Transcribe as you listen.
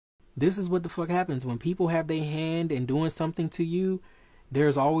This is what the fuck happens when people have their hand in doing something to you.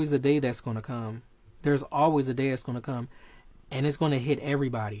 There's always a day that's going to come. There's always a day that's going to come, and it's going to hit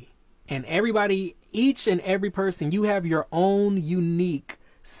everybody. And everybody, each and every person, you have your own unique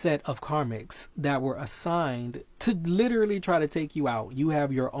set of karmics that were assigned to literally try to take you out. You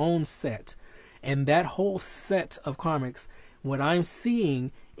have your own set. And that whole set of karmics, what I'm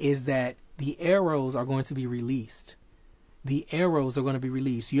seeing is that the arrows are going to be released. The arrows are going to be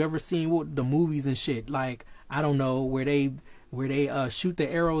released. You ever seen what the movies and shit, like, I don't know, where they shoot the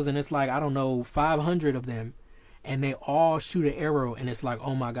arrows and it's like, I don't know, 500 of them, and they all shoot an arrow and it's like,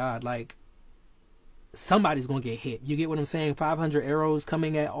 oh my God, like somebody's going to get hit. You get what I'm saying? 500 arrows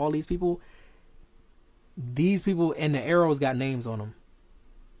coming at all these people. These people, and the arrows got names on them.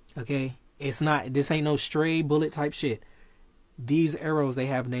 Okay? This ain't no stray bullet type shit. These arrows, they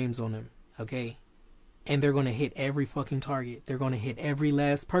have names on them. Okay? And they're going to hit every fucking target. They're going to hit every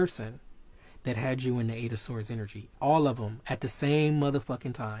last person that had you in the Eight of Swords energy. All of them at the same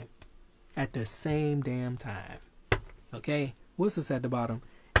motherfucking time. At the same damn time. Okay? What's this at the bottom?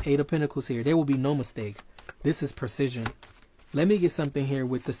 Eight of Pentacles here. There will be no mistake. This is precision. Let me get something here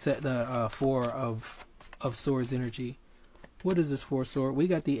with the Four of Swords energy. What is this Four Sword? We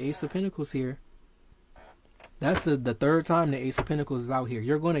got the Ace of Pentacles here. That's the third time the Ace of Pentacles is out here.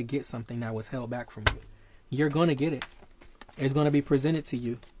 You're going to get something that was held back from you. You're going to get it. It's going to be presented to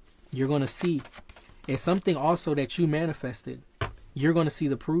you. You're going to see. It's something also that you manifested. You're going to see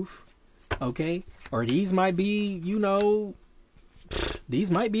the proof. Okay? Or these might be, you know, these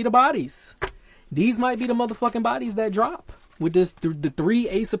might be the bodies. These might be the motherfucking bodies that drop. With this, the three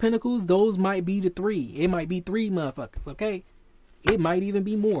Ace of Pentacles, those might be the three. It might be three motherfuckers, okay? It might even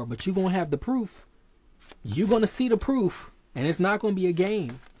be more, but you're going to have the proof. You're going to see the proof, and it's not going to be a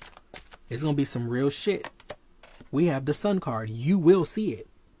game. It's going to be some real shit. We have the Sun card. You will see it.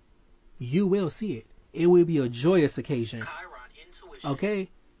 You will see it. It will be a joyous occasion. Okay?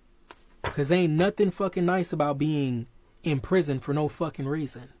 Because ain't nothing fucking nice about being in prison for no fucking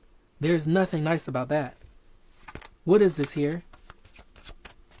reason. There's nothing nice about that. What is this here?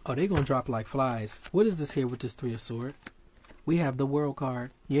 Oh, they're going to drop like flies. What is this here with this Three of Swords? We have the World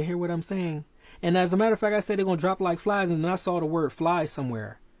card. You hear what I'm saying? And as a matter of fact, I said they're going to drop like flies, and then I saw the word fly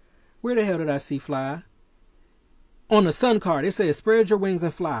somewhere. Where the hell did I see fly? On the Sun card, it says spread your wings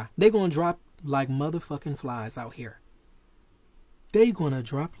and fly. They're going to drop like motherfucking flies out here. They're going to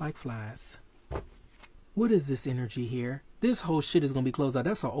drop like flies. What is this energy here? This whole shit is going to be closed out.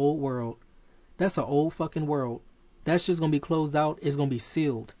 That's an old world. That's an old fucking world. That shit's going to be closed out. It's going to be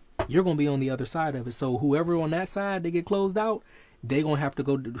sealed. You're going to be on the other side of it. So whoever on that side, they get closed out, they going to have to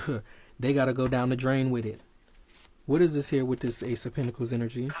go, they got to go down the drain with it. What is this here with this Ace of Pentacles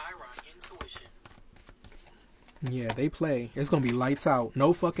energy? Yeah, they play. It's going to be lights out.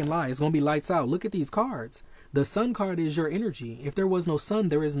 No fucking lie. It's going to be lights out. Look at these cards. The Sun card is your energy. If there was no sun,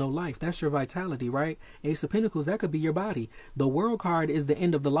 there is no life. That's your vitality, right? Ace of Pentacles, that could be your body. The World card is the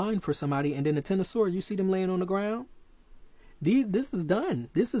end of the line for somebody. And then the Ten of Swords, you see them laying on the ground? This is done.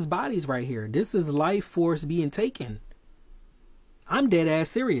 This is bodies right here. This is life force being taken. I'm dead ass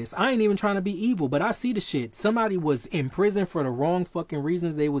serious. I ain't even trying to be evil, but I see the shit. Somebody was in prison for the wrong fucking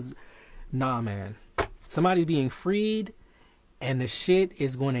reasons. They was... Nah, man. Somebody's being freed, and the shit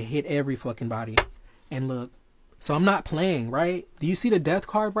is going to hit every fucking body. And look, so I'm not playing, right? Do you see the Death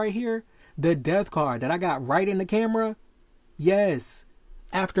card right here? The Death card that I got right in the camera? Yes.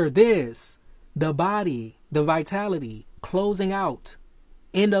 After this, the body, the vitality, closing out,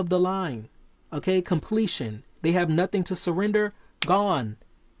 end of the line. Okay, completion. They have nothing to surrender. Gone.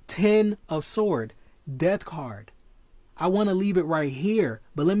 10 of Sword. Death card. I want to leave it right here,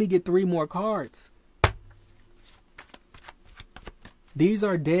 but let me get 3 more cards. These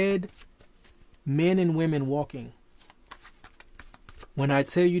are dead men and women walking. When I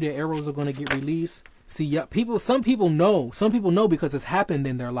tell you the arrows are going to get released, see, yeah, some people know because it's happened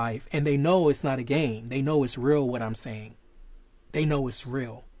in their life, and they know it's not a game. They know it's real what I'm saying. They know it's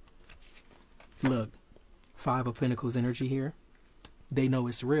real. Look, 5 of Pentacles energy here. They know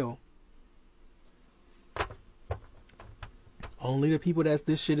it's real. Only the people that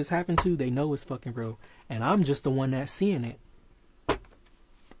this shit has happened to, they know it's fucking real. And I'm just the one that's seeing it.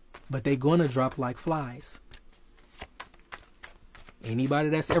 But they gonna drop like flies. Anybody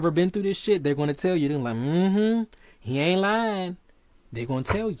that's ever been through this shit, they're gonna tell you. They're like, he ain't lying. They're gonna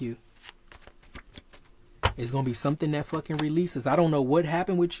tell you. It's gonna be something that fucking releases. I don't know what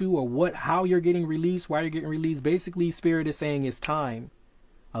happened with you or how you're getting released, why you're getting released. Basically, Spirit is saying it's time.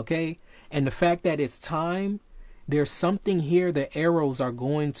 Okay? And the fact that it's time, there's something here. The arrows are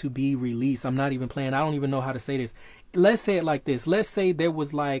going to be released. I'm not even playing. I don't even know how to say this. Let's say it like this. Let's say there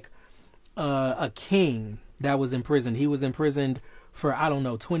was like a king that was imprisoned. He was imprisoned for, I don't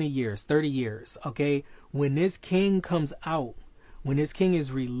know, 20 years, 30 years. Okay. When this king comes out, when this king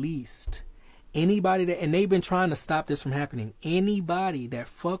is released, anybody that, and they've been trying to stop this from happening, anybody that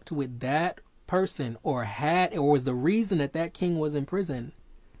fucked with that person or had, or was the reason that that king was in prison,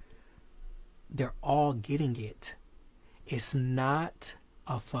 they're all getting it. It's not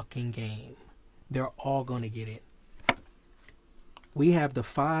a fucking game. They're all going to get it. We have the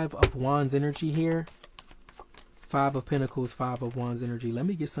 5 of Wands energy here. 5 of Pentacles, 5 of Wands energy. Let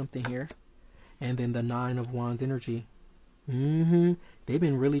me get something here. And then the 9 of Wands energy. They've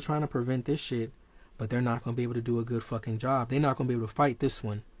been really trying to prevent this shit, but they're not going to be able to do a good fucking job. They're not going to be able to fight this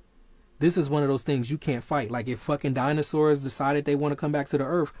one. This is one of those things you can't fight. Like if fucking dinosaurs decided they want to come back to the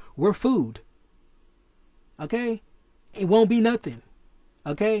earth, we're food. Okay? It won't be nothing.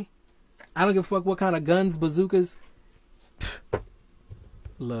 Okay? I don't give a fuck what kind of guns, bazookas.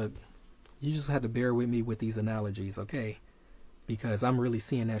 Look, you just have to bear with me with these analogies, okay? Because I'm really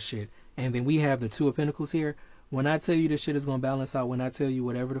seeing that shit. And then we have the 2 of Pentacles here. When I tell you this shit is going to balance out, when I tell you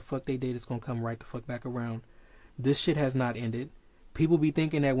whatever the fuck they did, it's going to come right the fuck back around. This shit has not ended. People be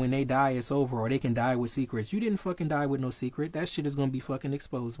thinking that when they die, it's over, or they can die with secrets. You didn't fucking die with no secret. That shit is going to be fucking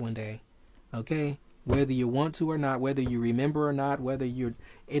exposed one day. Okay? Whether you want to or not, whether you remember or not, whether you're,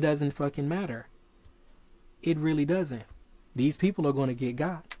 it doesn't fucking matter. It really doesn't. These people are going to get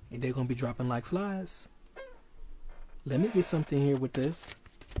got. And they're going to be dropping like flies. Let me get something here with this.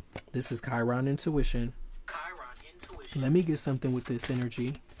 This is Chiron Intuition. Let me get something with this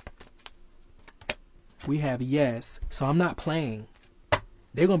energy. We have yes. So I'm not playing.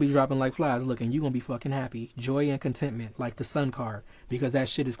 They're going to be dropping like flies. Look, and you're going to be fucking happy. Joy and contentment, like the Sun card. Because that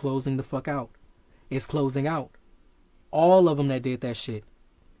shit is closing the fuck out. It's closing out. All of them that did that shit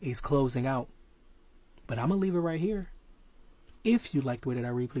is closing out. But I'm going to leave it right here. If you liked the way that I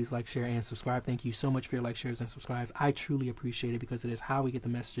read, please like, share, and subscribe. Thank you so much for your likes, shares, and subscribes. I truly appreciate it because it is how we get the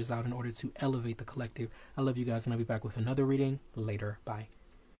messages out in order to elevate the collective. I love you guys, and I'll be back with another reading later. Bye.